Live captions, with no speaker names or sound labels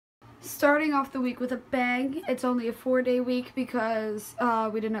starting off the week with a bang. It's only a 4-day week because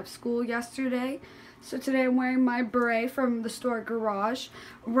we didn't have school yesterday. So today I'm wearing my beret from the store Garage.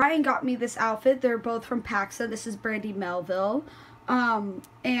 Ryan got me this outfit. They're both from Paxa. This is Brandy Melville. And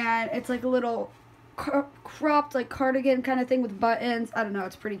it's like a little cropped like cardigan kind of thing with buttons. I don't know,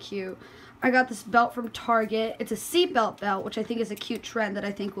 it's pretty cute. I got this belt from Target. It's a seatbelt belt, which I think is a cute trend that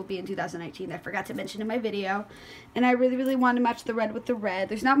I think will be in 2019. I forgot to mention in my video. And I really, really want to match the red with the red.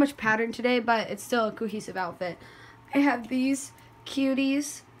 There's not much pattern today, but it's still a cohesive outfit. I have these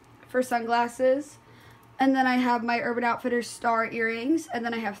cuties for sunglasses. And then I have my Urban Outfitters star earrings. And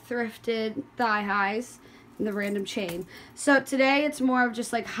then I have thrifted thigh highs and the random chain. So today it's more of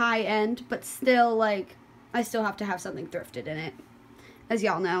just like high end, but still like, I still have to have something thrifted in it, as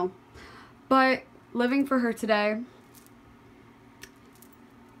y'all know. But living for her today.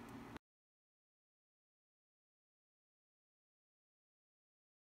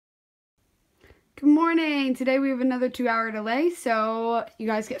 Good morning. Today we have another 2-hour delay, so you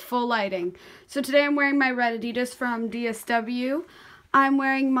guys get full lighting. So today I'm wearing my red Adidas from DSW. I'm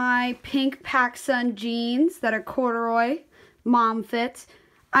wearing my pink PacSun jeans that are corduroy, mom fit.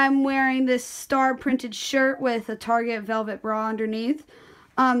 I'm wearing this star printed shirt with a Target velvet bra underneath.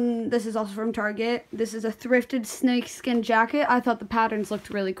 This is also from Target. This is a thrifted snakeskin jacket. I thought the patterns looked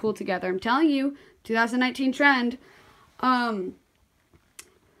really cool together. I'm telling you, 2019 trend.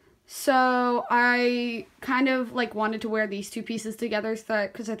 So I kind of like wanted to wear these two pieces together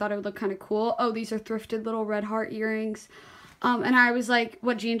because I thought it would look kind of cool. Oh, these are thrifted little red heart earrings. And I was like,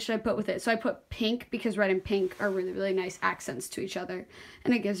 what jeans should I put with it? So I put pink because red and pink are really, really nice accents to each other.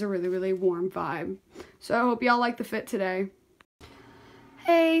 And it gives a really, really warm vibe. So I hope y'all like the fit today.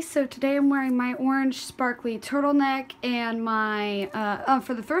 Hey, so today I'm wearing my orange sparkly turtleneck and my,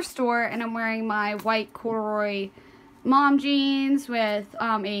 for the thrift store, and I'm wearing my white corduroy mom jeans with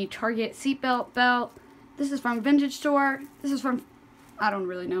a Target seatbelt belt. This is from Vintage Store. This is from, I don't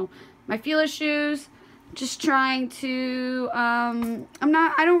really know, my Fila shoes. Just trying to, I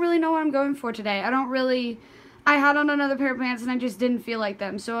don't really know what I'm going for today. I had on another pair of pants and I just didn't feel like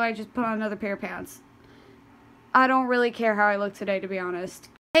them, so I just put on another pair of pants. I don't really care how I look today, to be honest.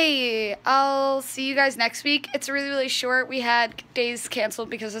 Hey, I'll see you guys next week. It's really, really short. We had days canceled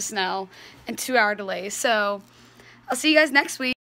because of snow and 2-hour delays. So I'll see you guys next week.